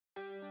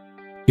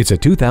It's a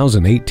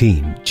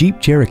 2018 Jeep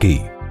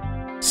Cherokee.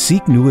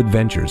 Seek new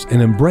adventures and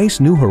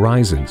embrace new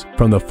horizons.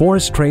 From the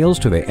forest trails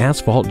to the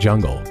asphalt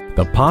jungle,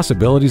 the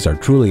possibilities are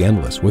truly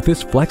endless with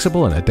this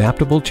flexible and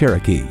adaptable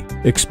Cherokee.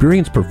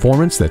 Experience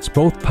performance that's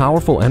both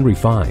powerful and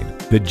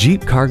refined. The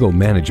Jeep Cargo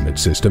Management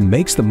System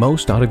makes the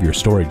most out of your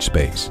storage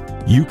space.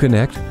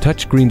 Uconnect,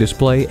 touchscreen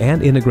display,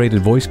 and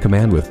integrated voice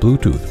command with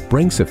Bluetooth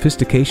bring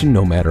sophistication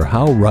no matter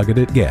how rugged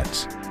it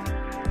gets.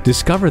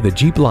 Discover the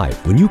Jeep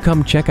life when you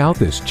come check out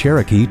this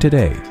Cherokee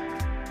today.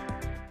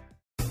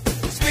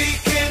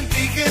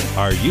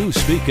 Are you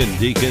speaking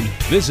Deacon?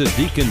 Visit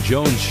Deacon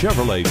Jones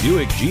Chevrolet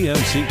Buick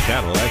GMC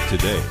Cadillac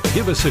today.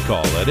 Give us a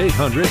call at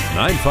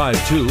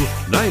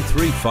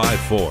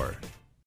 800-952-9354.